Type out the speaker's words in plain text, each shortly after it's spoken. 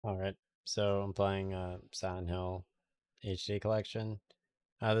All right, so I'm playing Silent Hill HD collection.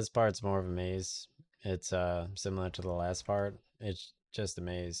 This part's more of a maze. It's similar to the last part. It's just a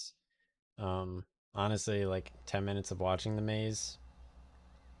maze. Um, Honestly, like 10 minutes of watching the maze,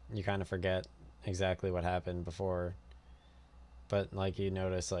 you kind of forget exactly what happened before, but like you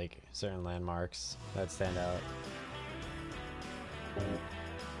notice like certain landmarks that stand out.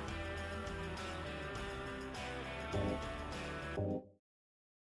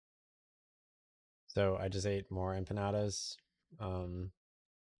 So I just ate more empanadas. Um,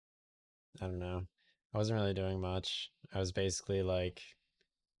 I don't know. I wasn't really doing much. I was basically like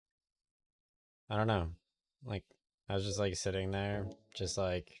I don't know. Like I was just like sitting there, just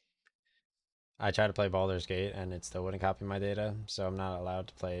like I tried to play Baldur's Gate and it still wouldn't copy my data, so I'm not allowed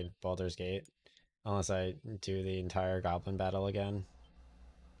to play Baldur's Gate unless I do the entire goblin battle again.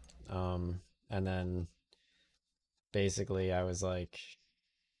 Um and then basically I was like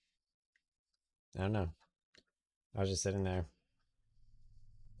I don't know. I was just sitting there.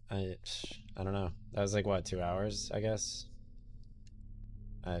 I I don't know. That was like what, 2 hours, I guess.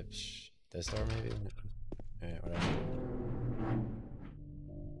 This door maybe? No. Alright, whatever.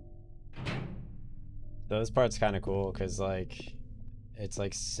 So this part's kind of cool because like it's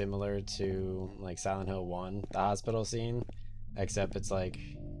like similar to like Silent Hill 1, the hospital scene, except it's like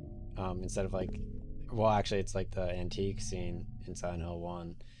instead of like well actually it's like the antique scene in Silent Hill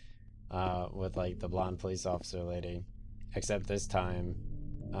 1 with like the blonde police officer lady. Except this time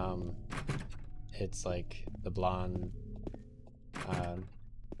um it's like the blonde uh,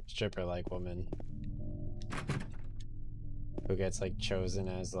 stripper like woman who gets like chosen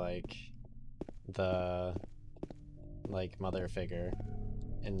as like the like mother figure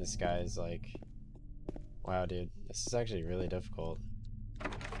in this guy's like wow dude, this is actually really difficult.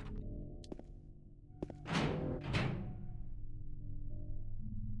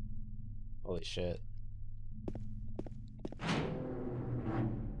 Holy shit.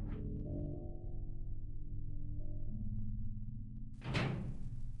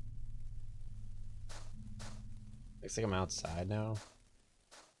 Looks like I'm outside now.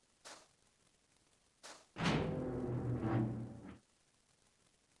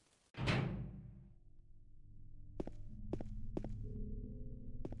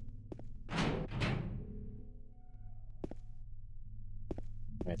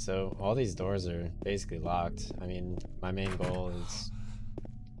 Right, so all these doors are basically locked. I mean, my main goal is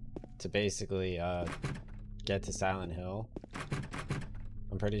to basically get to Silent Hill.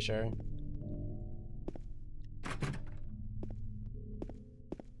 I'm pretty sure.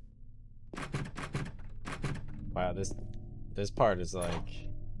 Wow, this part is like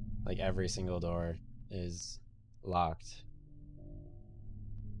every single door is locked.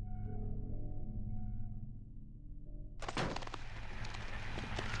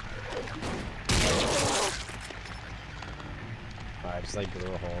 Wow, I just like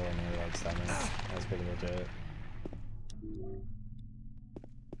blew a hole in her like stomach. That was pretty legit.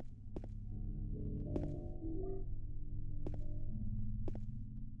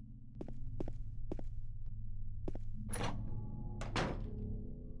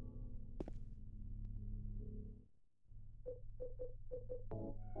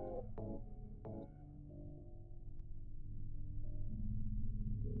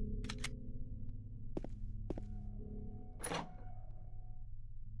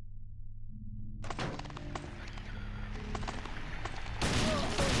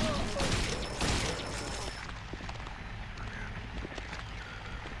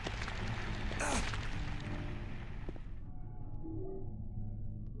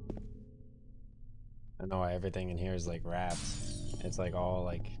 I don't know why everything in here is like wrapped. It's like all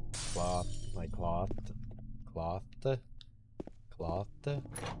like cloth, like cloth, cloth. I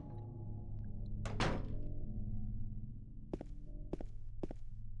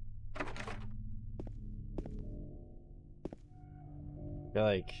feel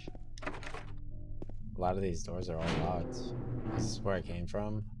like a lot of these doors are all locked. This is where I came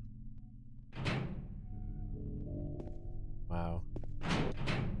from. Wow.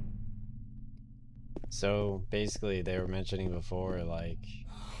 So basically, they were mentioning before,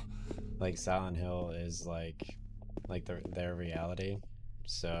 like Silent Hill is like their reality.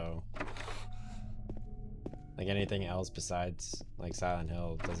 So like anything else besides like Silent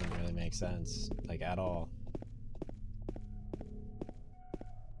Hill doesn't really make sense, like at all.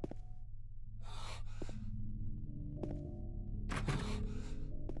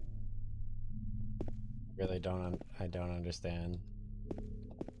 Really don't I don't understand.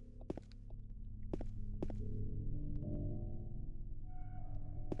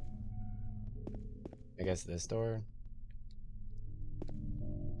 I guess this door.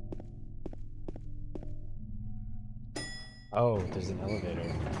 Oh, there's an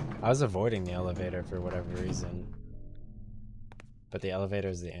elevator. I was avoiding the elevator for whatever reason. But the elevator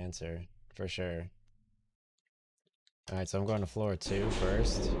is the answer, for sure. Alright, so I'm going to floor 2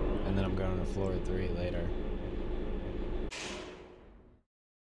 first, and then I'm going to floor 3 later.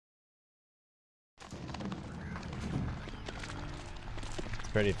 It's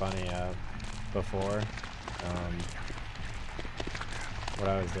pretty funny, before, what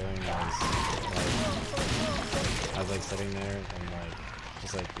I was doing was, like, I was, like, sitting there and, like,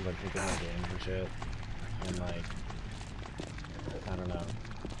 just, like, looking through my games and shit, and, like, I don't know.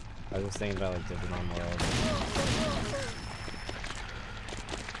 I was just thinking about, like, Digimon World.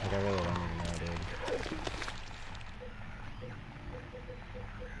 Like, I really don't even know, dude.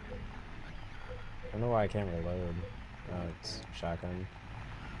 I don't know why I can't reload. Oh, it's shotgun.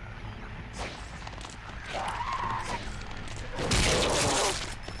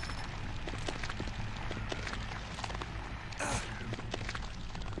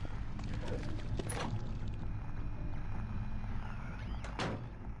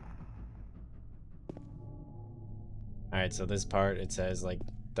 Alright, so this part, it says, like,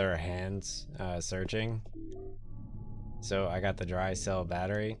 there are hands searching. So I got the dry cell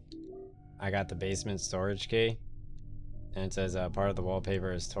battery. I got the basement storage key. And it says part of the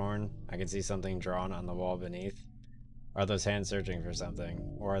wallpaper is torn. I can see something drawn on the wall beneath. Are those hands searching for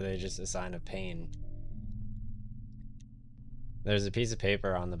something? Or are they just a sign of pain? There's a piece of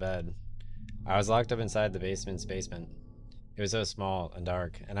paper on the bed. I was locked up inside the basement's basement. It was so small and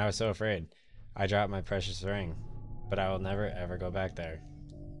dark, and I was so afraid. I dropped my precious ring, but I will never ever go back there.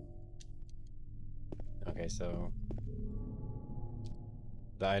 Okay, so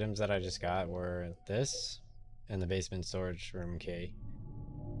the items that I just got were this and the basement storage room key.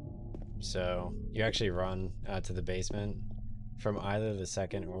 So you actually run to the basement from either the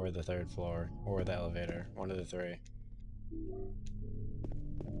second or the third floor, or the elevator, one of the three.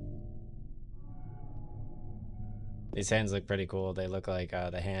 These hands look pretty cool. They look like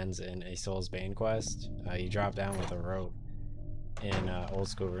the hands in a Soul's Bane quest. You drop down with a rope in old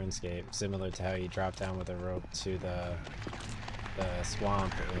school RuneScape, similar to how you drop down with a rope to the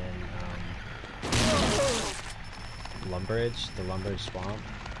swamp in Lumbridge, the Lumbridge swamp,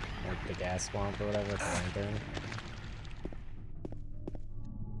 like the gas swamp or whatever, with the lantern.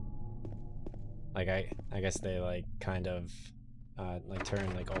 Like I guess they like kind of like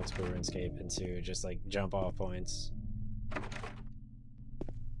turn like old school RuneScape into just like jump off points.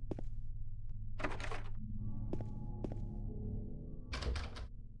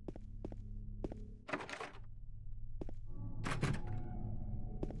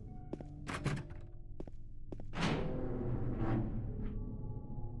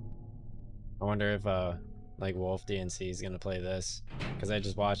 I wonder if like Wolf DNC is gonna play this, because I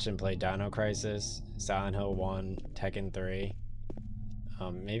just watched him play Dino Crisis, Silent Hill 1, Tekken 3,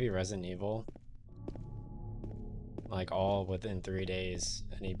 maybe Resident Evil, like all within 3 days,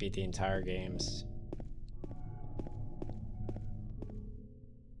 and he beat the entire games.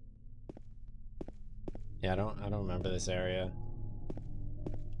 Yeah, I don't remember this area.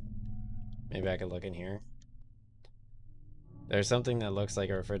 Maybe I could look in here. There's something that looks like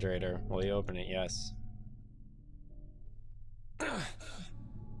a refrigerator. Will you open it? Yes.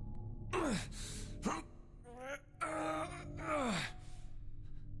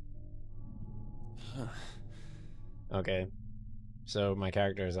 Okay. So my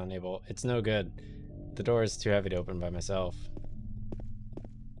character is unable. It's no good. The door is too heavy to open by myself.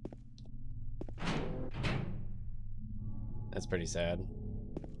 That's pretty sad.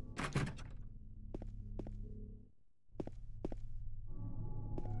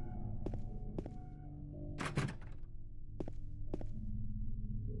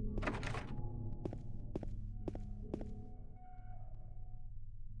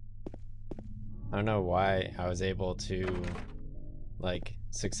 I don't know why I was able to like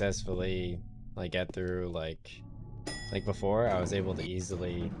successfully like get through like before I was able to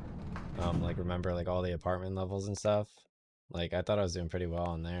easily like remember like all the apartment levels and stuff. Like I thought I was doing pretty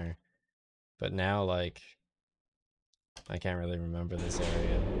well in there. But now like I can't really remember this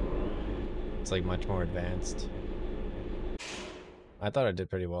area. It's like much more advanced. I thought I did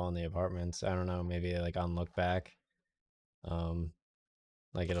pretty well in the apartments. I don't know, maybe like on look back.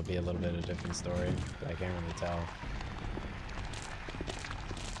 Like it'll be a little bit of a different story, but I can't really tell.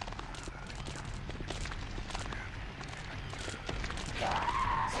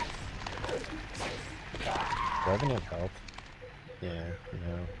 Do I have enough health? Yeah,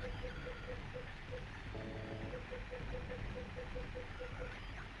 no.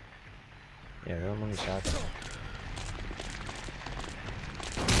 Yeah, I don't want to shot.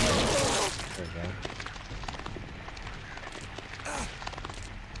 There we go.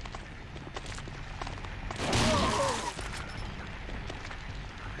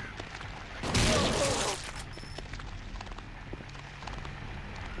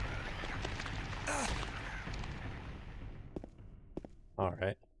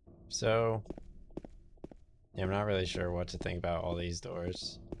 Alright. So, yeah, I'm not really sure what to think about all these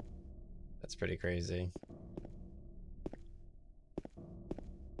doors. That's pretty crazy.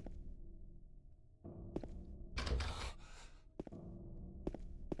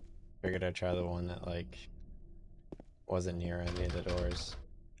 Figured I'd try the one that, like, wasn't near any of the doors.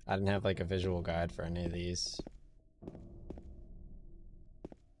 I didn't have, like, a visual guide for any of these.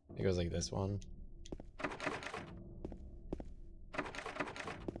 It goes like this one.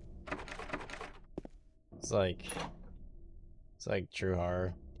 It's like true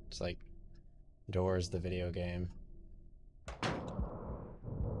horror. It's like Doors, the video game.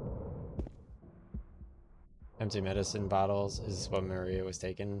 Empty medicine bottles is what Maria was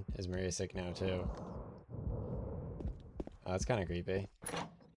taking. Is Maria sick now too? Oh, that's kind of creepy.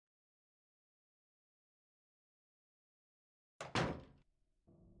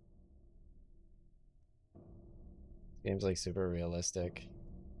 Game's like super realistic.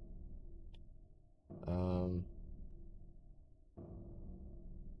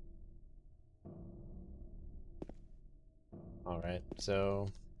 Alright, so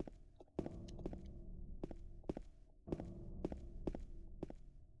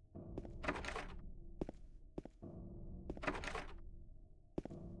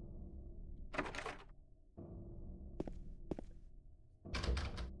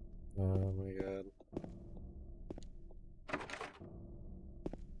oh my god.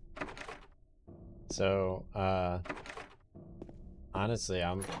 So, honestly,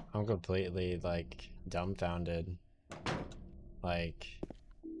 I'm completely like dumbfounded. Like,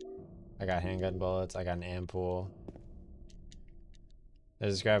 I got handgun bullets, I got an ampoule.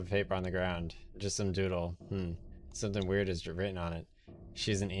 There's a scrap of paper on the ground. Just some doodle. Something weird is written on it.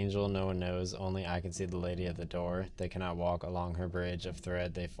 She's an angel no one knows, only I can see the lady at the door. They cannot walk along her bridge of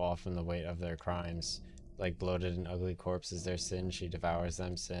thread, they fall from the weight of their crimes. Like bloated and ugly corpses their sin, she devours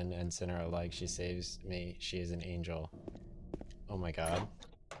them, sin and sinner alike, she saves me, she is an angel. Oh my god.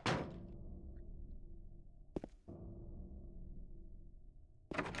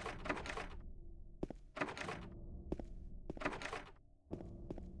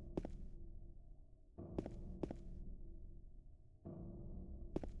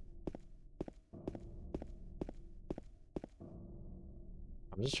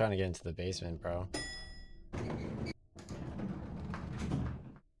 I'm just trying to get into the basement, bro. I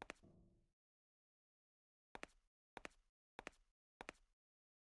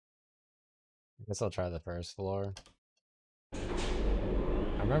guess I'll try the first floor. I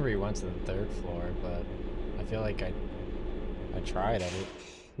remember you went to the third floor, but I feel like I tried.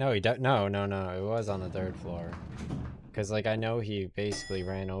 No, no. It was on the third floor. Cause like I know he basically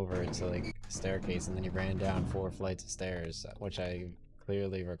ran over to like the staircase and then he ran down 4 flights of stairs, which I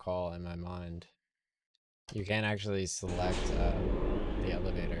clearly recall in my mind. You can't actually select the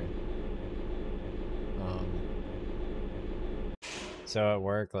elevator. So at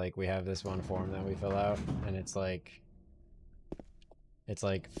work, like we have this one form that we fill out, and it's like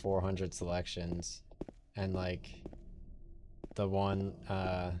 400 selections, and like the one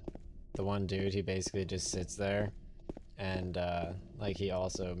dude, he basically just sits there, and like he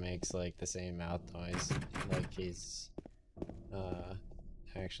also makes like the same mouth noise, like he's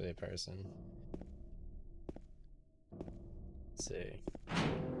actually a person. Let's see.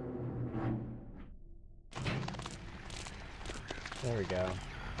 There we go.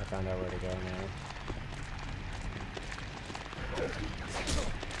 I found out where to go now.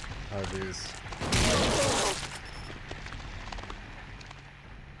 Oh, these.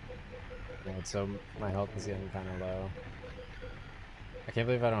 Right, so my health is getting kind of low. I can't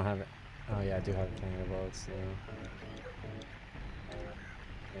believe I don't have it. Oh yeah, I do have cannon bullets now.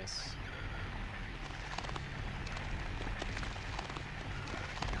 Yes.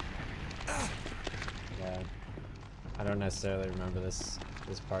 Yeah. I don't necessarily remember this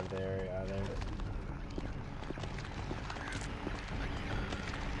part of the area either.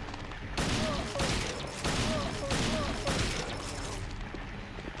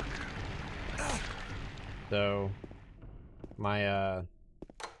 So my I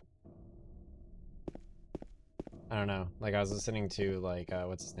don't know, like I was listening to like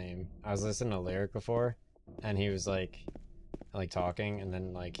what's his name? I was listening to Lyric before, and he was like talking, and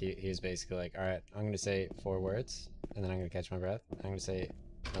then like he was basically like, all right, I'm gonna say 4 words, and then I'm gonna catch my breath. I'm gonna say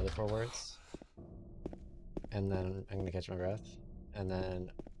another 4 words, and then I'm gonna catch my breath, and then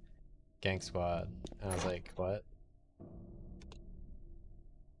Gang Squad. And I was like, what?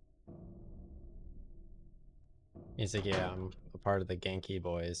 He's like, yeah, I'm a part of the Genki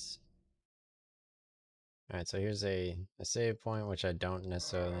boys. Alright, so here's a save point, which I don't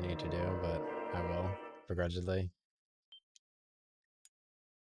necessarily need to do, but I will, begrudgingly.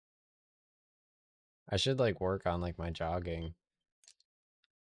 I should like work on like my jogging.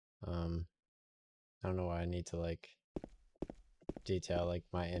 I don't know why I need to like detail like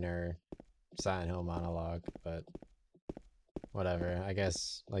my inner Silent Hill monologue, but whatever. I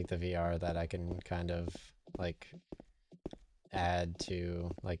guess like the VR that I can kind of like add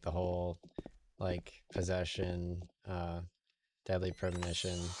to like the whole like possession, deadly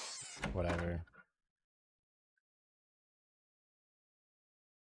premonition, whatever.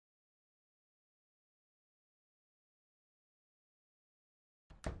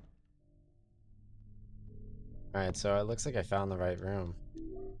 Alright, so it looks like I found the right room.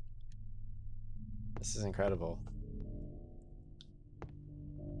 This is incredible.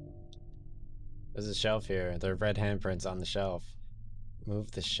 There's a shelf here. There are red handprints on the shelf. Move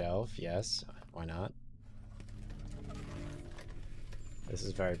the shelf? Yes. Why not? This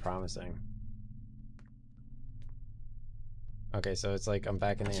is very promising. Okay, so it's like I'm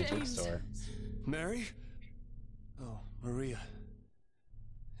back in the antique store. Mary? Oh, Maria.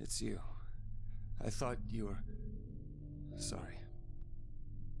 It's you. I thought you were... Sorry.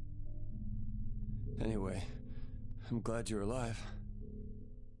 Anyway, I'm glad you're alive.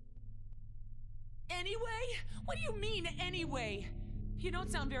 Anyway? What do you mean, anyway? You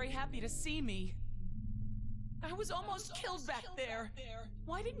don't sound very happy to see me. I was almost killed back there.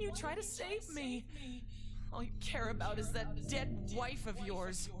 Why didn't you try to save me? All you care about is that dead wife of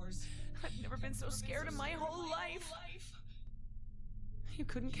yours. I've never been so scared in my whole life. You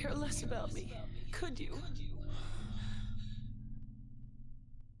couldn't care less about me, could you?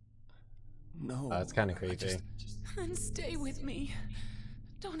 No. That's kind of creepy. Then stay with me.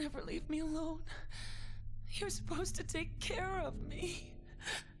 Don't ever leave me alone. You're supposed to take care of me.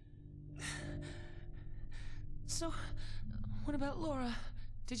 So, what about Laura?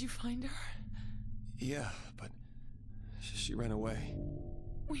 Did you find her? Yeah, but she ran away.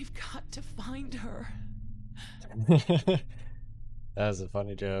 We've got to find her. That was a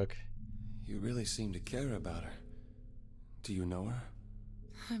funny joke. You really seem to care about her. Do you know her?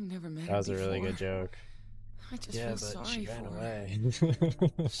 I've never met her That was a really before. good joke. I just Yeah, feel but sorry she for ran her.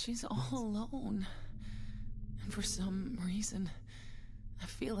 away. She's all alone. And for some reason, I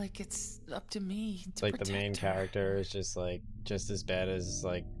feel like it's up to me to Like the main protect her. character is just like just as bad as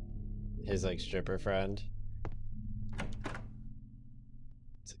like his like stripper friend.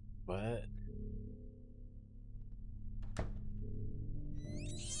 It's like, what?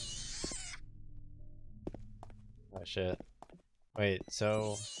 Oh shit. Wait,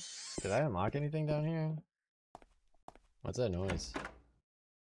 so did I unlock anything down here? What's that noise?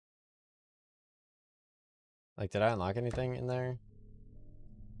 Like, did I unlock anything in there?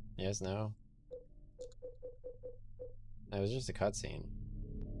 Yes, no? That was just a cutscene.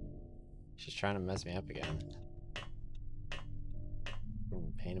 She's trying to mess me up again.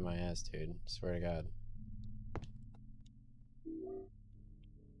 Pain in my ass, dude. Swear to God.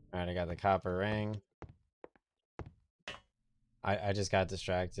 Alright, I got the copper ring. I just got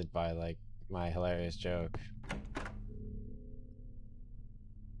distracted by, like, my hilarious joke.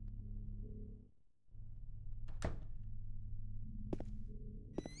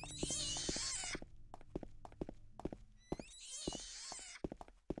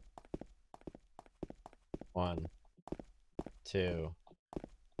 One. Two.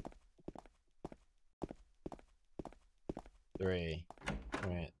 Three.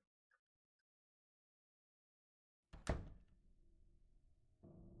 Alright.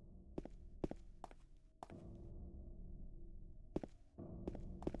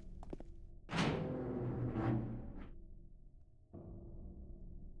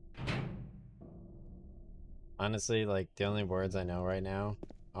 Honestly, like, the only words I know right now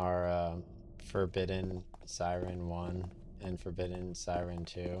are, Forbidden Siren 1 and Forbidden Siren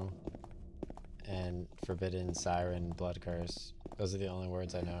 2 and Forbidden Siren Blood Curse. Those are the only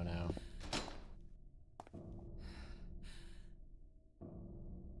words I know now.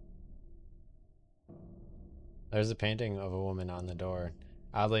 There's a painting of a woman on the door.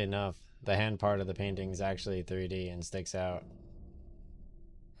 Oddly enough, the hand part of the painting is actually 3D and sticks out.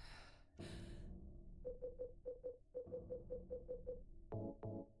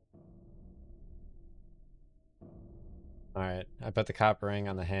 Alright, I put the copper ring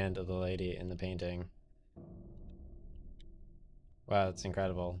on the hand of the lady in the painting. Wow, that's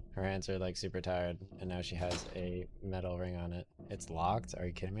incredible. Her hands are like super tired, and now she has a metal ring on it. It's locked? Are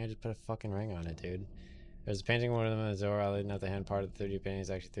you kidding me? I just put a fucking ring on it, dude. There's a painting of one of them in the door. I'll leave the hand part of the 3D painting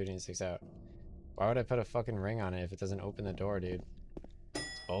is actually 3D and sticks out. Why would I put a fucking ring on it if it doesn't open the door, dude? It's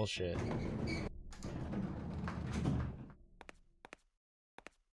bullshit.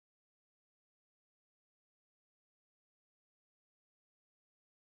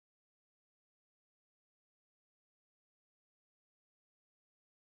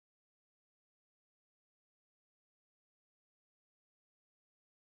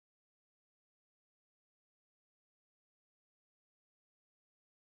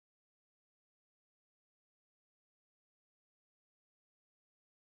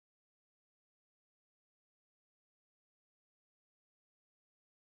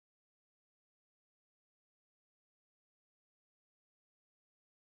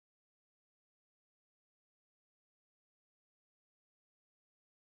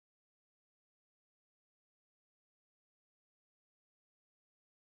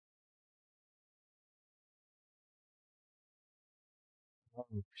 Oh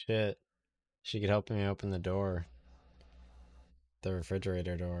shit. She could help me open the door. The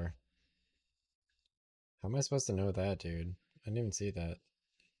refrigerator door. How am I supposed to know that, dude? I didn't even see that.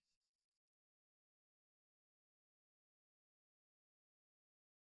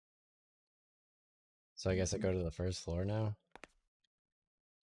 So I guess I go to the first floor now?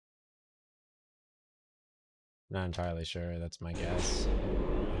 Not entirely sure, that's my guess. I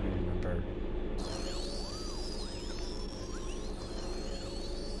don't remember.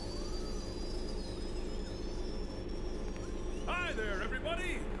 Hi there,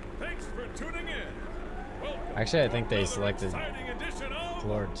 everybody! Thanks for tuning in. Welcome Actually, I to think they another selected exciting edition of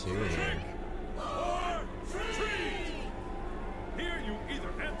floor 2 here. Trick or Treat! Here you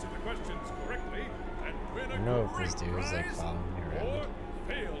either answer the questions correctly and win I a don't know if great this dude is like prize, following me or around.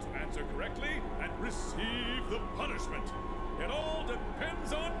 fail to answer correctly and receive the punishment. It all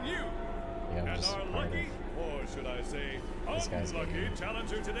depends on you. Yeah, I'm And just our part lucky, of or should I say, this guy's unlucky game.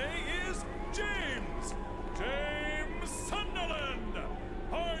 challenger today is James! James Sunderland!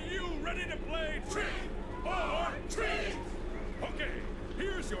 Are you ready to play Trick or Treat? Okay,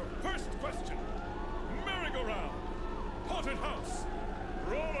 here's your first question. Merry-go-round, haunted house,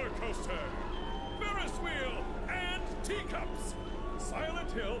 roller coaster, Ferris wheel, and teacups.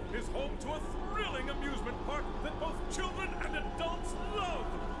 Silent Hill is home to a thrilling amusement park that both children and adults love.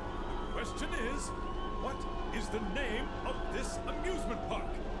 The question is, what is the name of this amusement park?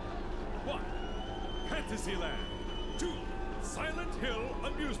 1. Fantasyland. 2. Silent Hill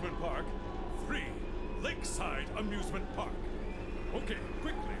Amusement Park. 3. Lakeside Amusement Park. Okay,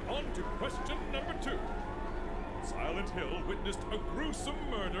 quickly, on to question number 2. Silent Hill witnessed a gruesome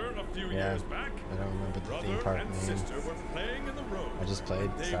murder a few Yeah, years back. I don't remember the theme Brother park and name. sister were playing in the road. I just played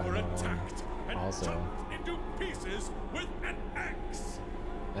when they Silent were Hill 1 attacked and also. chopped into pieces with an axe.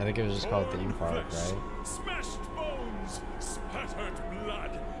 I think it was just called Theme Torn Park, flesh, right? smashed bones, spattered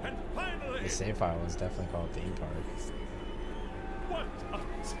blood, and finally... The save file was definitely called Theme Park. What a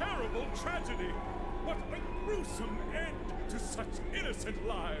terrible tragedy! What a gruesome end to such innocent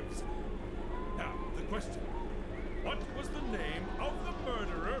lives! Now, the question. What was the name of the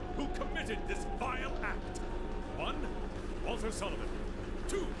murderer who committed this vile act? 1. Walter Sullivan.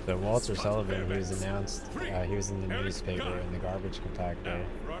 2. The Walter Scott Sullivan, he was Fairbanks. announced, 3. he was in the Eric newspaper Gunn. in the garbage compactor. Now,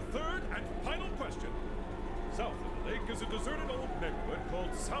 for our third and final question. South of the lake is a deserted old neighborhood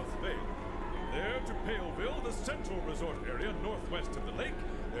called South Bay. There to Paleville, the central resort area northwest of the lake,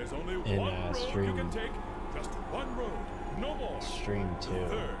 there's only In, one road you Stream. can take. Just one road, no more. Stream 2. The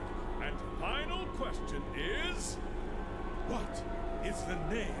third and final question is... What is the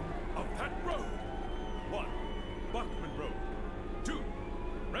name of that road? 1. Buckman Road. 2.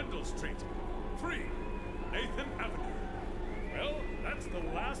 Rendell Street. 3. Nathan Avenue. Well, that's the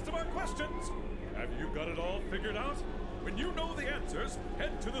last of our questions. Have you got it all figured out? When you know the answers,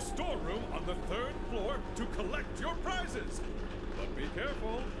 head to the storeroom on the 3rd floor to collect your prizes. But be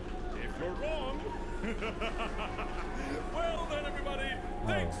careful. If you're wrong... Well then, everybody,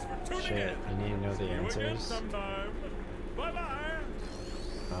 thanks for tuning shit, in. you need to know the See you again answers? sometime. Bye-bye.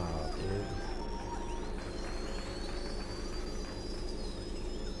 Oh, dude.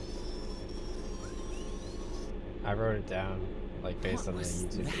 I wrote it down, like, based on the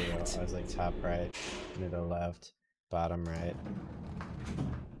YouTube video. I was like, top right, middle left, bottom right.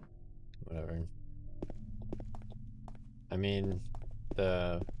 Whatever. I mean,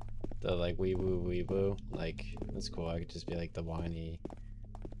 the like wee woo, like, that's cool. I could just be like the whiny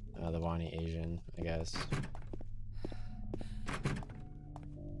Asian, I guess.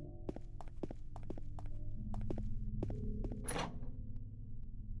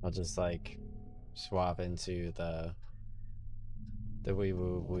 I'll just like swap into the wee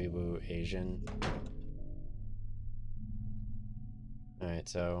woo Asian. Alright,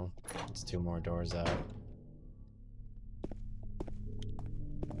 so it's 2 more doors out.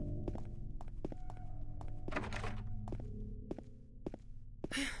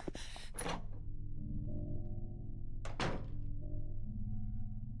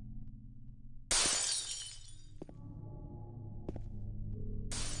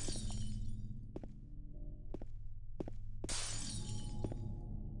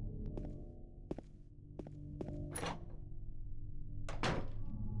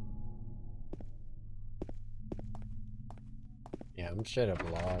 Yeah, I'm straight up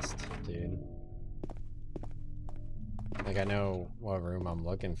lost, dude. Like, I know what room I'm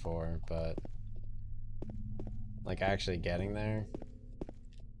looking for, but like actually getting there,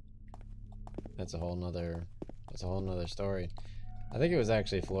 that's a whole nother story. I think it was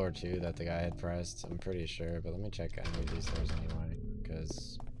actually floor 2 that the guy had pressed, I'm pretty sure, but let me check any of these doors anyway,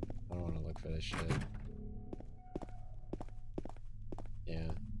 because I don't want to look for this shit.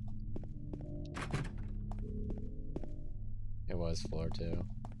 lowest floor too.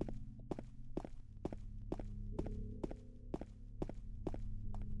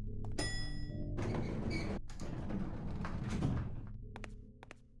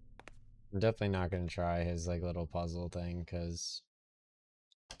 I'm definitely not gonna try his like little puzzle thing because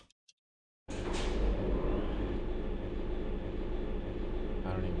I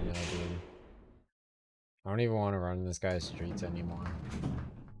don't even know, dude. I don't even want to run this guy's streets anymore.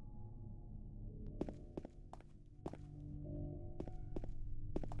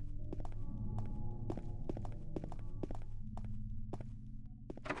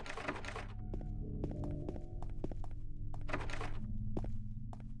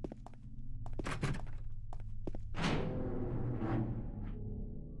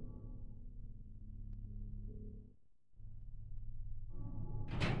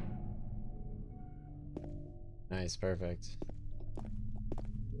 Nice, perfect.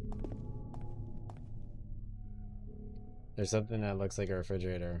 There's something that looks like a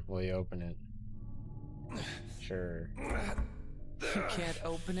refrigerator. Will you open it? Sure. You can't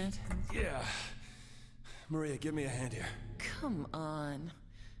open it? Yeah. Maria, give me a hand here. Come on.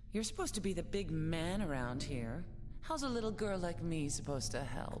 You're supposed to be the big man around here. How's a little girl like me supposed to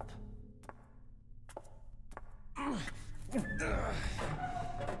help?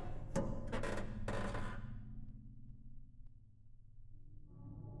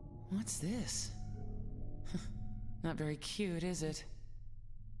 What's this? Not very cute, is it?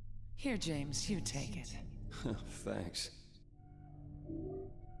 Here, James, you take it. Thanks.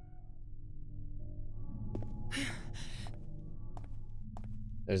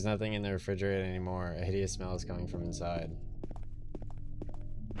 There's nothing in the refrigerator anymore. A hideous smell is coming from inside.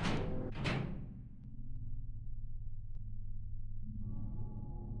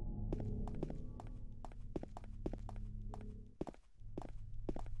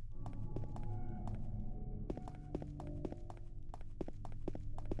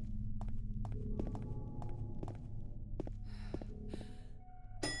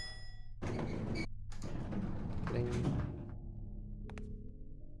 Ding.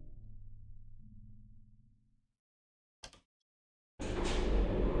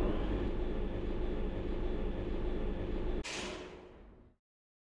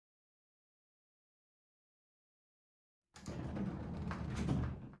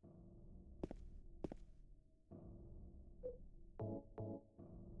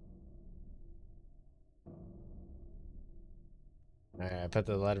 Alright, I put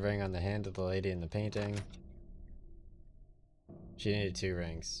the lead ring on the hand of the lady in the painting. She needed 2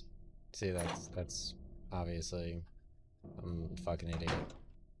 rings. See, that's obviously I'm a fucking idiot.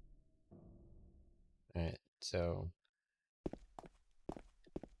 Alright, so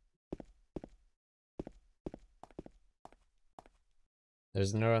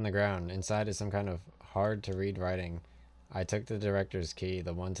there's a note on the ground. Inside is some kind of hard to read writing. I took the director's key,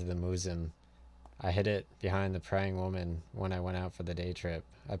 the one to the museum. I hid it behind the praying woman when I went out for the day trip.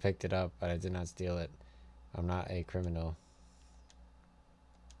 I picked it up, but I did not steal it. I'm not a criminal.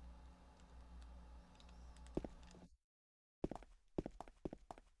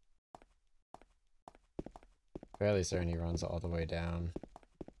 Fairly certain he runs all the way down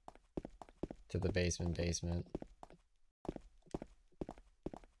to the basement.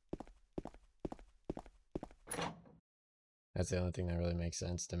 That's the only thing that really makes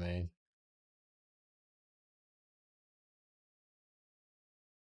sense to me.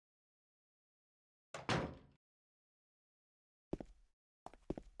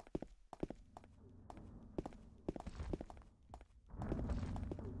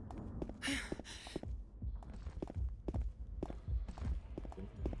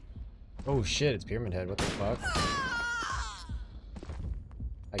 Oh shit, it's Pyramid Head, what the fuck?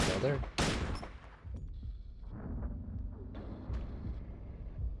 I killed her?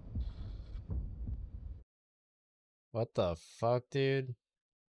 What the fuck, dude?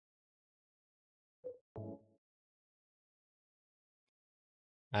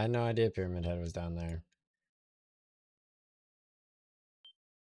 I had no idea Pyramid Head was down there.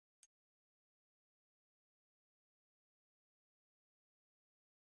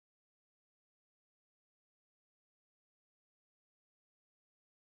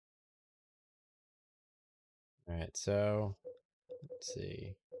 Alright, so let's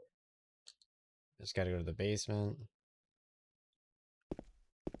see. Just gotta go to the basement.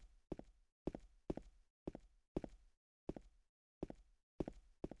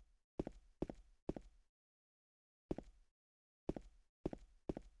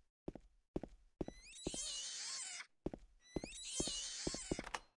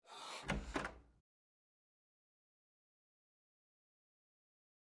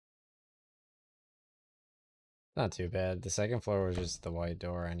 Not too bad. The second floor was just the white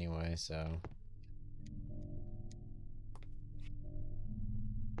door anyway, so.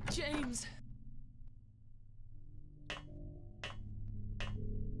 James!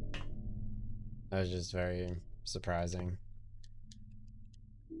 That was just very surprising.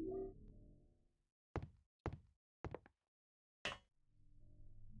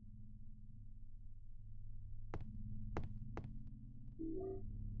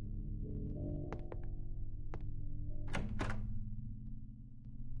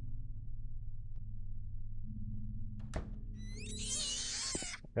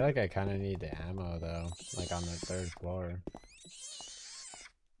 I feel like I kind of need the ammo though, like on the third floor.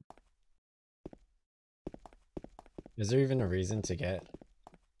 Is there even a reason to get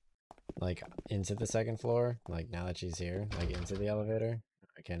like into the second floor? Like now that she's here, like into the elevator?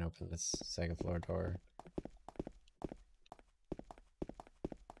 I can't open this second floor door.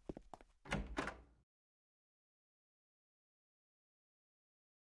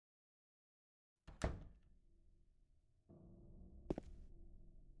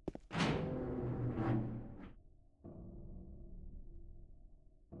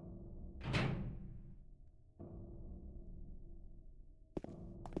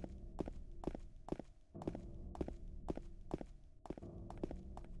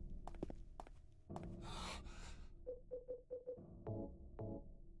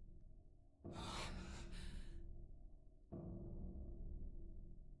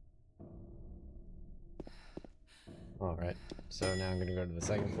 Alright, so now I'm gonna go to the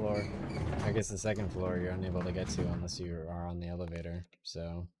second floor. I guess the second floor you're unable to get to unless you are on the elevator,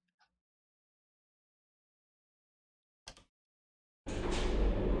 so.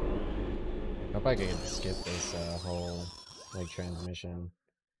 Hope I could skip this whole like transmission.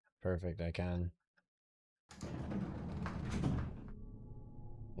 Perfect, I can.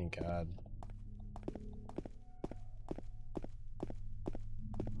 Thank God.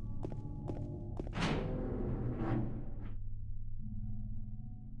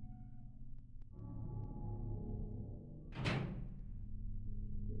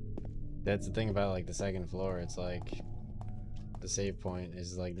 That's the thing about like the second floor, it's like the save point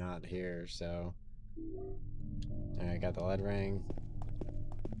is like not here, so. Alright, got the lead ring.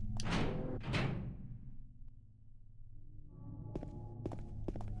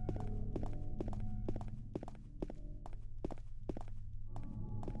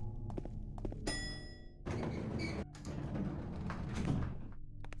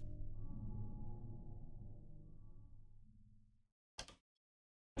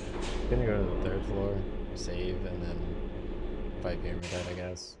 Gonna go to the third floor, save, and then fight Pyramid Head, I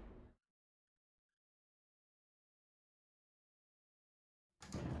guess.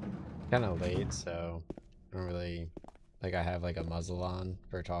 Kinda late, so I don't really, like I have like a muzzle on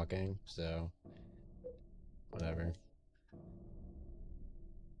for talking, so whatever.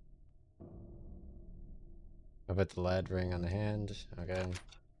 I put the lead ring on the hand, okay.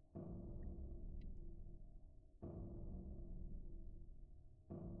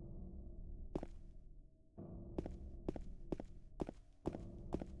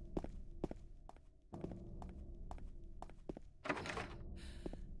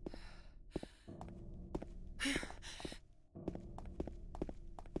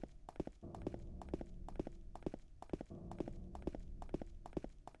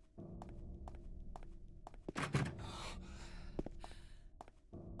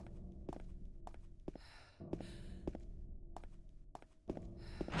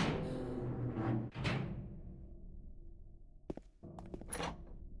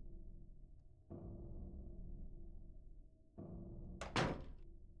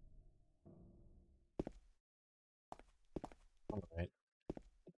 Alright.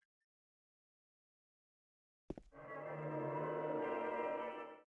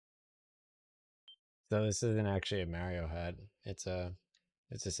 So this isn't actually a Mario head, it's a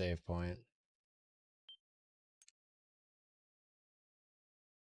save point.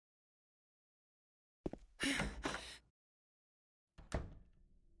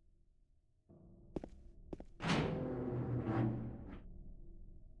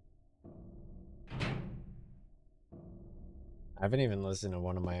 I haven't even listened to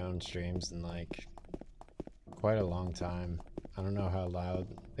one of my own streams in like quite a long time. I don't know how loud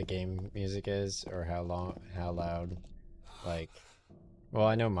the game music is or how loud like, well,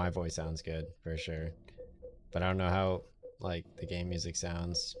 I know my voice sounds good for sure, but I don't know how like the game music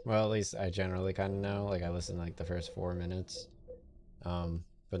sounds. Well, at least I generally kind of know, like I listen like the first 4 minutes,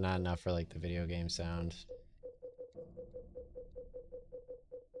 but not enough for like the video game sound.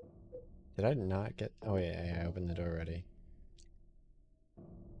 Did I not get, oh yeah, I opened the door already.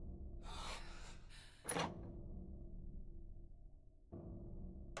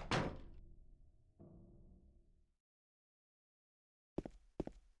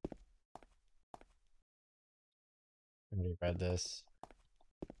 already read this.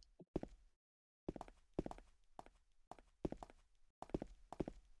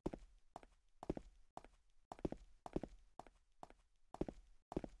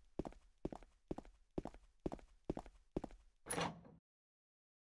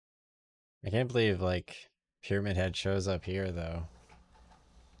 I can't believe like Pyramid Head shows up here though.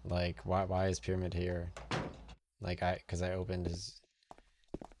 Like why is Pyramid here? Like cuz I opened his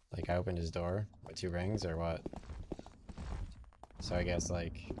door with 2 rings or what? So I guess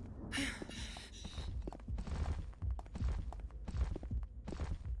like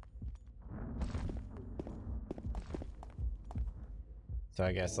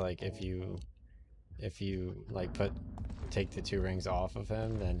if you like take the 2 rings off of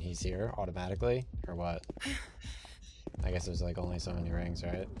him, then he's here automatically or what? I guess there's like only so many rings,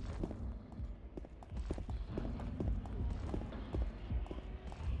 right?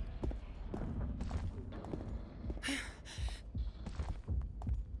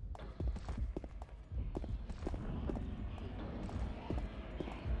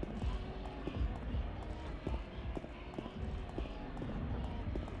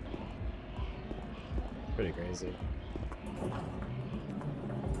 Pretty crazy.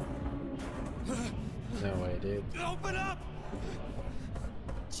 No way, dude. Open up!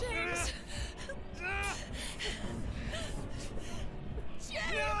 James!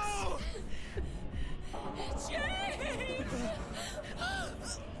 James! No! James!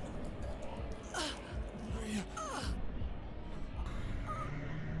 Maria.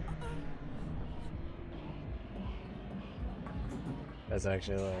 That's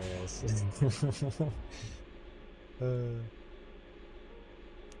actually hilarious.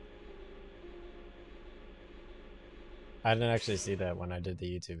 I didn't actually see that when I did the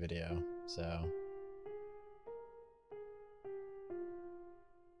YouTube video, so.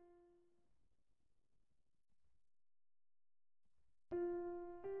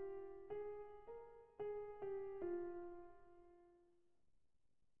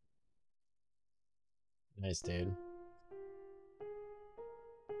 Nice, dude.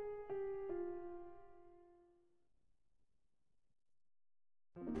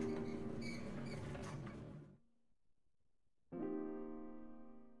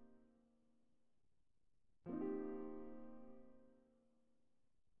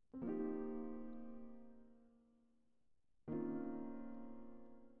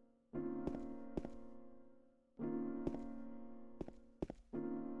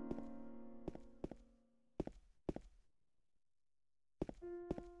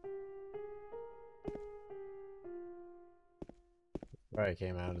 Probably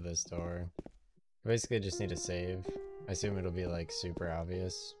came out of this door. I basically just need to save. I assume it'll be like super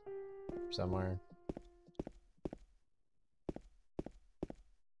obvious somewhere.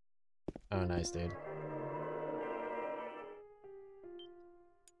 Oh, nice, dude.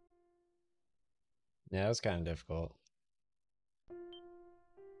 Yeah, it was kind of difficult.